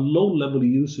supervisors are low-level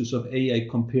users of AI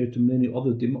compared to many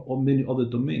other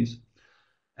domains,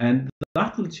 and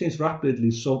that will change rapidly.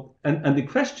 So, and the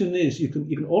question is, you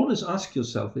can always ask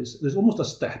yourself, there's almost a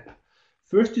step.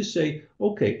 First, you say,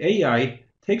 okay, AI,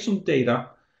 take some data,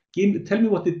 tell me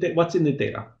what's in the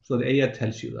data. So the AI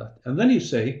tells you that, and then you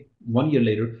say, 1 year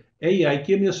later, AI,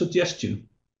 give me a suggestion,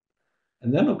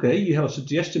 and then okay, you have a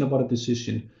suggestion about a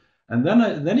decision, and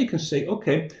then you can say,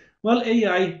 okay, well,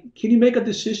 AI, can you make a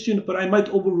decision, but I might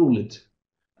overrule it.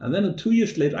 And then 2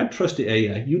 years later, I trust the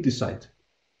AI, you decide.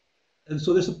 And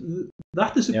so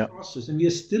that is a process, and we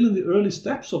are still in the early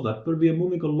steps of that, but we are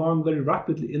moving along very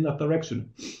rapidly in that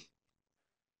direction.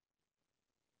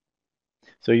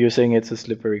 So you're saying it's a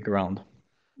slippery ground?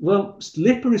 Well,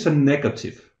 slippery is a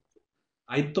negative.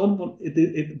 I don't want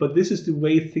it, but this is the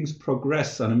way things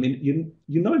progress. And I mean,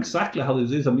 you know exactly how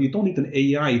this is. I mean, you don't need an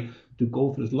AI to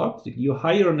go through this logic. You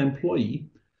hire an employee,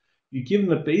 You give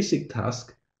them a basic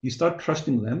task, you start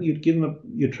trusting them,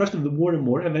 you trust them more and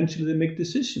more, eventually they make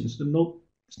decisions.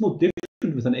 It's no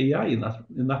different with an AI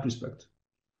in that respect.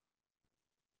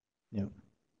 Yeah.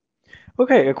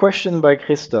 Okay, a question by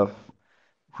Christoph,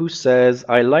 who says,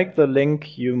 I like the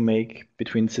link you make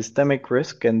between systemic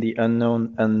risk and the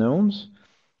unknown unknowns.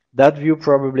 That view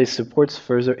probably supports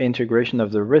further integration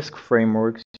of the risk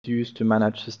frameworks used to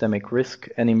manage systemic risk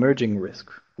and emerging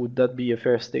risk. Would that be a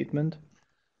fair statement?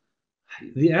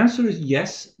 The answer is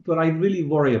yes, but I really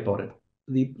worry about it.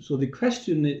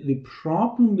 The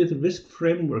problem with risk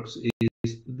frameworks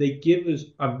is they give us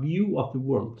a view of the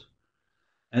world,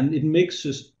 and it makes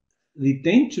us. The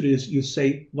danger is you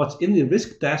say what's in the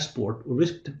risk dashboard or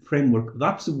risk framework,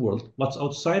 that's the world. What's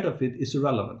outside of it is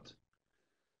irrelevant.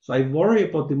 So I worry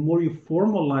about the more you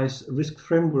formalize risk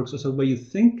frameworks as a way of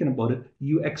thinking about it,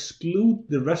 you exclude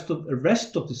the rest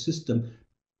of the system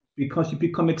because you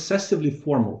become excessively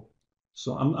formal.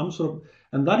 So I'm sort of,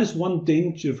 and that is one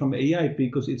danger from AI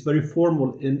because it's very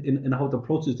formal in how it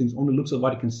approaches things, only looks at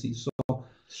what it can see. So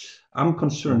I'm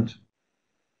concerned.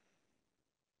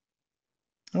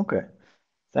 Okay,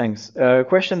 thanks.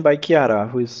 Question by Chiara,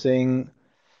 who is saying,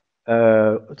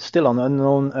 still on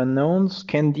unknown unknowns,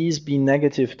 can these be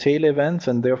negative tail events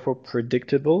and therefore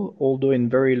predictable, although in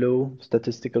very low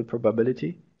statistical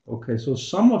probability? Okay, so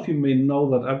some of you may know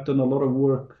that I've done a lot of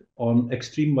work on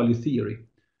extreme value theory.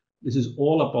 This is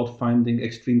all about finding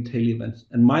extreme tail events.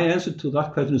 And my answer to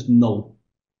that question is no.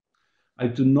 I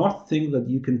do not think that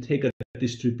you can take a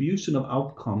distribution of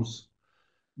outcomes,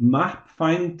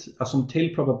 find some tail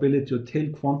probability or tail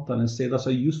quantile and say that's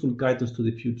a useful guidance to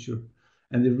the future.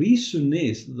 And the reason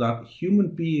is that human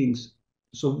beings,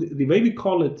 so the way we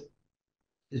call it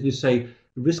is we say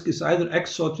risk is either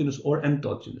exogenous or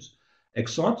endogenous.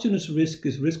 Exogenous risk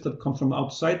is risk that comes from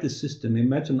outside the system.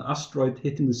 Imagine an asteroid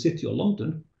hitting the city of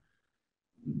London.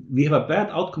 We have a bad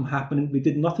outcome happening. We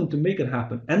did nothing to make it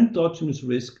happen. Endogenous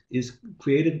risk is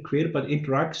created by the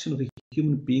interaction of the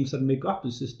human beings that make up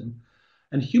the system.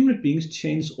 And human beings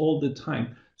change all the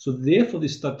time. So therefore, the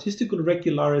statistical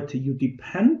regularity you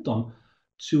depend on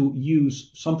to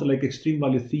use something like extreme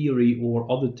value theory or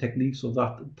other techniques of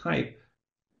that type,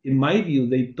 in my view,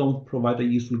 they don't provide a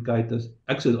useful guidance.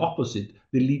 Actually, the opposite.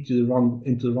 They lead you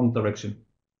into the wrong direction.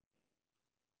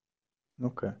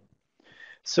 Okay.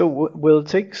 So we'll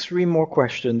take 3 more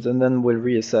questions and then we'll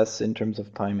reassess in terms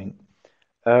of timing.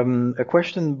 A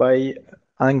question by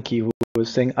Anki, who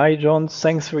was saying, Hi John,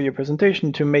 thanks for your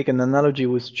presentation. To make an analogy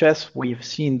with chess, we've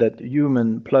seen that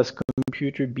human plus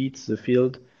computer beats the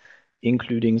field,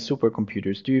 including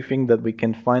supercomputers. Do you think that we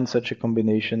can find such a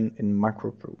combination in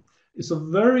MacroPro? It's a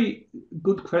very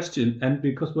good question, and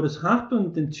because what has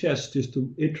happened in chess, just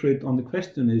to iterate on the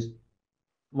question, is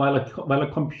while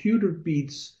a computer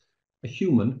beats a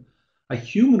human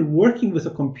working with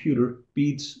a computer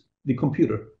beats the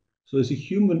computer. So it's a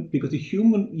human, because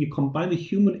you combine the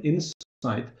human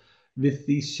insight with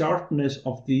the sharpness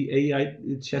of the AI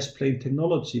chess playing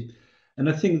technology. And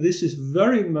I think this is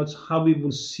very much how we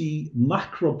will see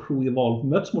MacroPro evolve,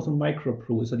 much more than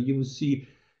MicroPro, is that you will see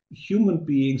human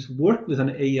beings work with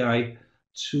an AI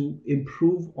to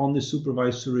improve on the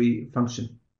supervisory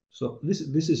function. So this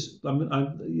is,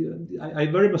 I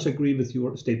very much agree with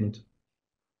your statement.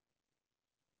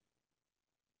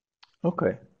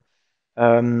 Okay.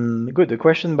 Good. A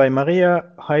question by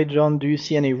Maria. Hi, John. Do you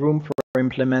see any room for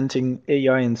implementing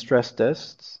AI in stress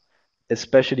tests,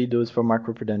 especially those for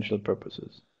macroprudential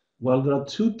purposes? Well, there are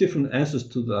 2 different answers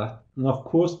to that. And of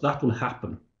course, that will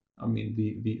happen. I mean,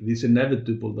 it's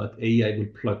inevitable that AI will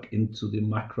plug into the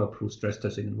MacroPro stress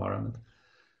testing environment.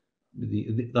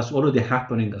 That's already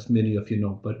happening, as many of you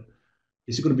know, but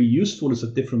is it going to be useful is a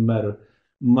different matter.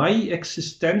 My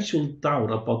existential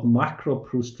doubt about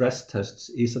MacroPro stress tests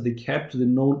is that they capture the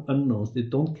known unknowns. They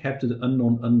don't capture the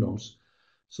unknown unknowns.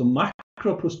 So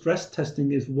MacroPro stress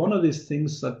testing is one of these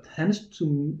things that tends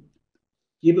to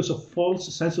give us a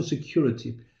false sense of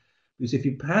security. Because if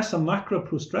you pass a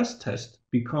MacroPro stress test,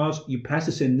 because you pass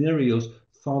the scenarios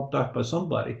thought up by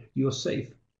somebody, you're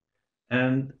safe.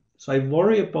 And so I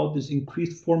worry about this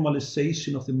increased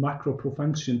formalization of the MacroPro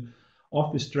function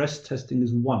of the stress testing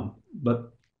is one.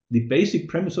 But the basic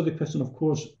premise of the question, of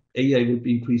course, AI will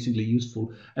be increasingly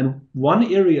useful. And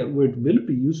one area where it will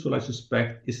be useful, I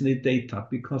suspect, is in the data,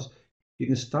 because you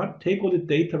can take all the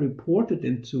data reported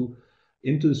into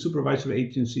the supervisory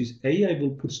agencies. AI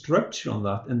will put structure on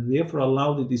that and therefore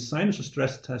allow the designers of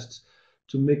stress tests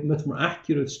to make much more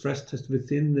accurate stress tests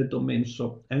within the domain.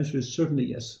 So answer is certainly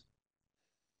yes.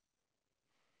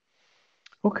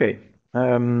 Okay.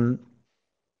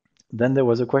 Then there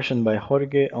was a question by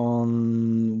Jorge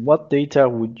on what data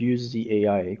would use the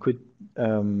AI. Could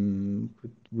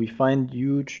we find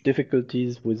huge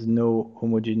difficulties with no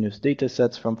homogeneous data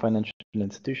sets from financial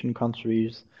institution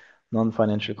countries,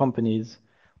 non-financial companies?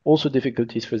 Also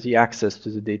difficulties for the access to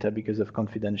the data because of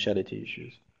confidentiality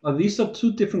issues. These are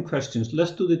two different questions.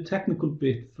 Let's do the technical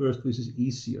bit first, which is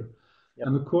easier. Yep.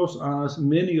 And of course, as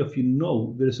many of you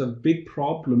know, there's a big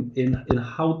problem in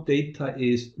how data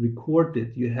is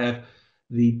recorded. You have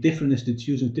the different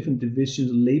institutions, different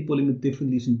divisions, labeling it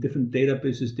differently in different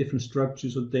databases, different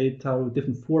structures of data, or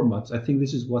different formats. I think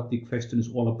this is what the question is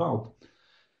all about.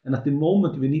 And at the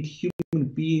moment, we need human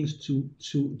beings to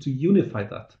unify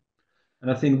that. And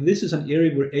I think this is an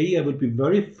area where AI will be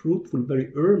very fruitful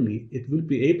very early. It will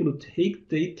be able to take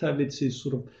data which is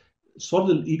sort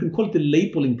of, you can call it the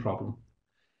labeling problem.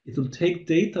 It will take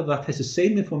data that has the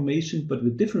same information but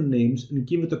with different names and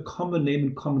give it a common name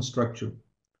and common structure.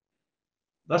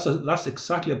 That's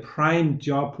exactly a prime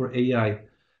job for AI.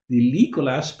 The legal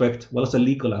aspect, well, it's a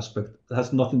legal aspect. It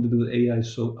has nothing to do with AI,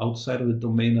 so outside of the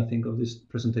domain, I think, of this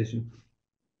presentation.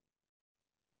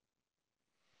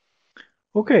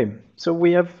 Okay, so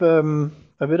we have a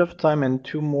bit of time and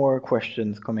two more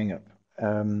questions coming up.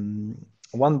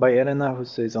 One by Elena, who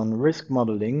says on risk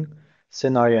modeling,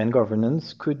 scenario and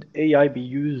governance, could AI be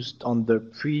used on the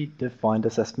predefined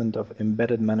assessment of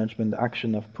embedded management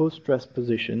action of post-stress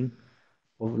position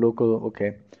of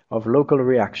local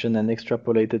reaction and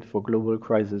extrapolated for global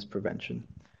crisis prevention?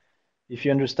 If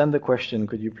you understand the question,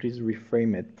 could you please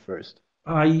reframe it first?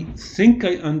 I think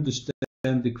I understand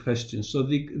the question. So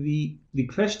the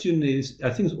question is,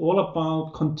 I think it's all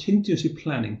about contingency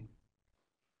planning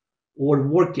or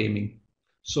wargaming.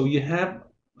 So you have,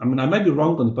 I mean, I might be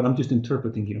wrong on it, but I'm just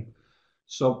interpreting here.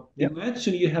 So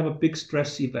imagine you have a big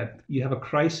stress event. You have a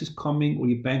crisis coming, or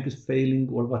your bank is failing,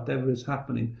 or whatever is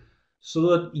happening. So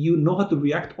that you know how to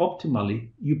react optimally,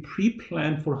 you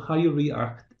pre-plan for how you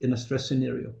react in a stress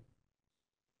scenario.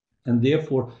 And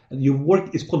therefore, your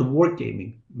work is called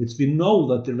wargaming, which we know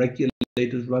that the regulators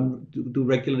do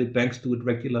regularly, banks do it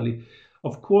regularly.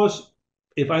 Of course,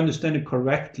 if I understand it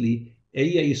correctly,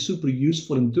 AI is super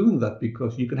useful in doing that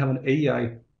because you can have an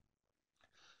AI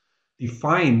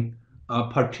define a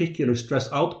particular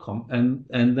stress outcome, and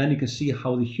then you can see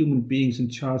how the human beings in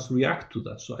charge react to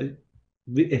that. So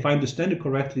if I understand it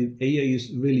correctly, AI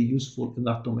is really useful in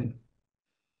that domain.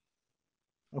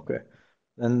 Okay.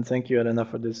 And thank you, Elena,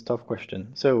 for this tough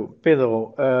question. So,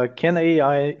 Pedro, can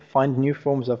AI find new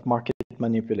forms of market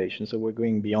manipulation? So we're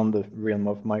going beyond the realm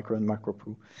of micro and macro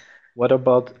proof. What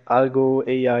about algo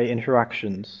AI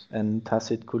interactions and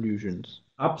tacit collusions?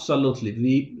 Absolutely.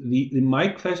 My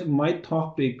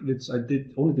topic, which I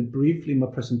only did briefly in my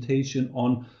presentation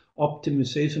on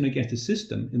optimization against the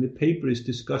system, in the paper is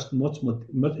discussed in much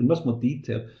more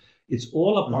detail. It's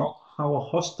all about how a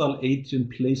hostile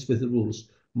agent plays with the rules.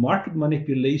 Market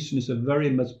manipulation is a very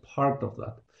much part of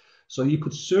that. So you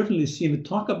could certainly see, and we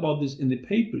talk about this in the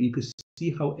paper, you could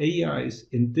see how AI is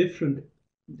in different.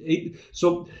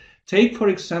 So take, for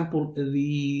example,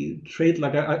 the trade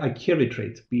like a carry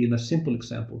trade, being a simple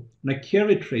example. In a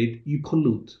carry trade, you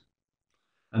collude,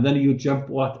 and then you jump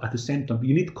what at the same time.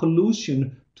 You need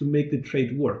collusion to make the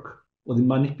trade work or the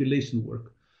manipulation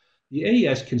work. The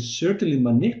AIs can certainly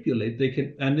manipulate. They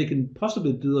can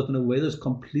possibly do that in a way that's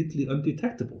completely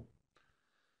undetectable.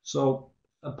 So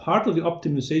a part of the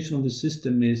optimization of the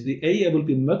system is the AI will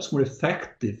be much more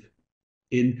effective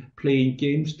in playing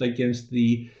games against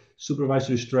the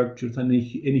supervisory structure than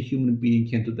any human being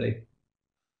can today.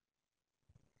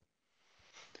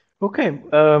 Okay,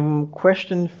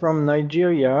 question from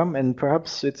Nigeria, and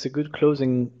perhaps it's a good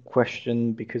closing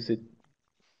question because it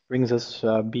brings us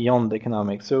beyond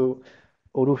economics. So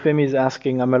Olufemi is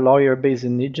asking, I'm a lawyer based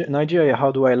in Nigeria.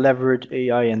 How do I leverage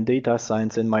AI and data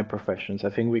science in my professions? I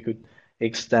think we could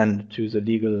extend to the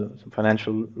legal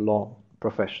financial law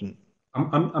profession.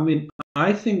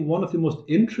 I think one of the most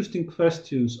interesting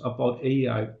questions about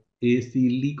AI is the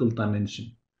legal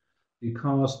dimension,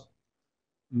 because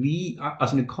we,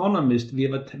 as an economist,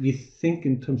 we think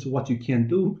in terms of what you can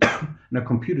do, and a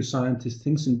computer scientist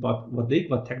thinks about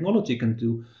what technology can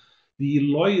do. The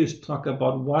lawyers talk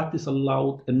about what is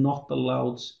allowed and not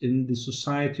allowed in the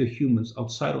society of humans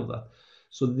outside of that.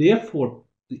 So therefore,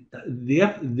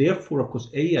 of course,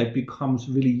 AI becomes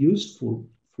really useful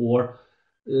for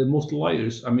most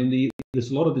lawyers. I mean,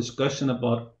 there's a lot of discussion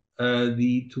about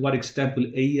to what extent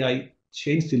will AI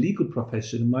change the legal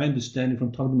profession. My understanding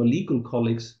from talking to my legal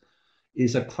colleagues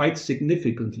is that quite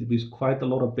significantly, because quite a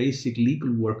lot of basic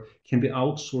legal work can be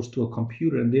outsourced to a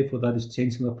computer, and therefore that is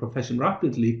changing the profession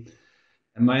rapidly.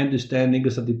 And my understanding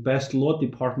is that the best law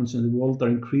departments in the world are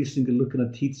increasingly looking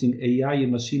at teaching AI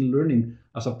and machine learning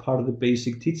as a part of the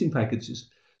basic teaching packages.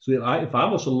 So if I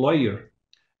was a lawyer,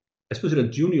 especially a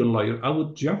junior lawyer, I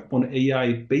would jump on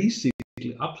AI basically,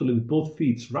 absolutely with both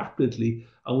feet rapidly.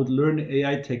 I would learn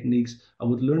AI techniques. I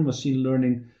would learn machine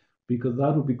learning because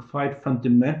that would be quite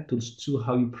fundamentals to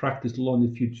how you practice law in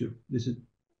the future. This is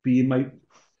being my,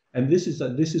 and this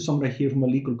is something I hear from my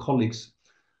legal colleagues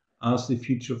as the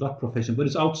future of that profession, but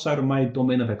it's outside of my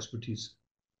domain of expertise.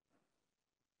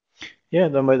 Yeah,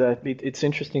 no, but it's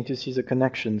interesting to see the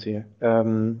connections here.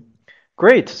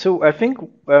 Great. So I think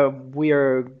we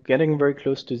are getting very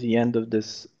close to the end of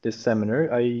this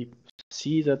seminar. I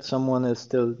see that someone is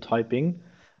still typing,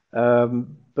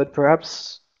 but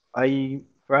perhaps I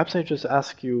just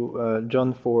ask you,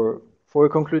 John, for a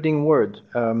concluding word.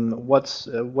 What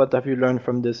have you learned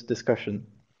from this discussion?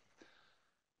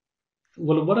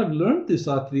 Well, what I've learned is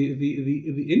that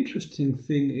the interesting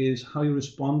thing is how you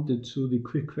responded to the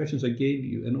quick questions I gave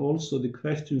you, and also the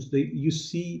questions that you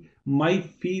see. My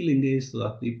feeling is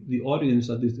that the audience,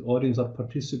 at least the audience that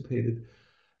participated,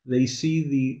 they see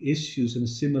the issues in a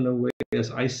similar way as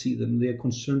I see them. They are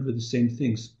concerned with the same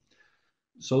things.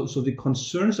 So the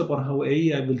concerns about how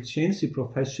AI will change the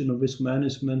profession of risk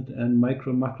management and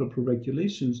macro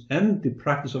regulations and the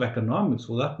practice of economics,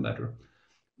 for that matter,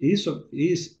 is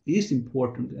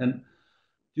important. And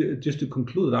just to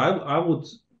conclude, I would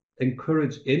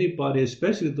encourage anybody,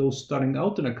 especially those starting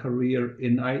out in a career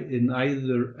in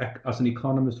either as an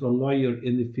economist or a lawyer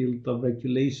in the field of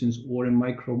regulations or in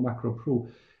macro pro,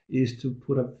 is to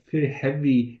put a very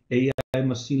heavy AI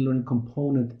machine learning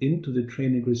component into the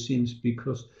training regimes,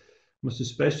 because my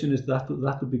suspicion is that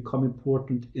will become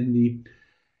important in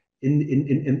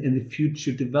the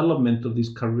future development of these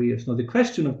careers. Now the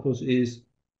question, of course, is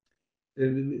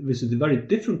this is a very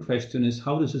different question, is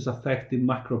how does this affect the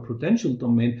microprudential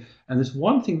domain? And there's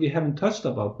one thing we haven't touched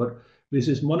about, but this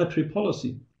is monetary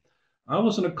policy. I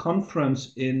was in a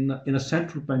conference in a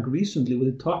central bank recently where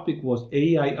the topic was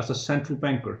AI as a central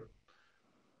banker.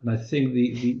 And I think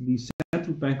the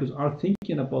central bankers are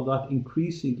thinking about that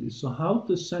increasingly. So how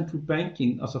does central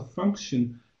banking as a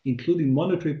function, including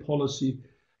monetary policy,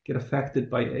 get affected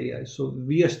by AI? So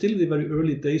we are still in the very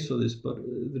early days of this, but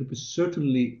there will be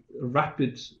certainly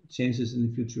rapid changes in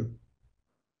the future.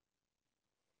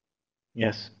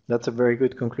 Yes, that's a very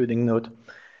good concluding note.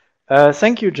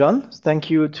 Thank you, John. Thank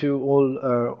you to all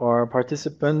our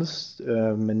participants,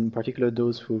 in particular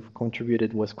those who've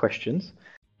contributed with questions.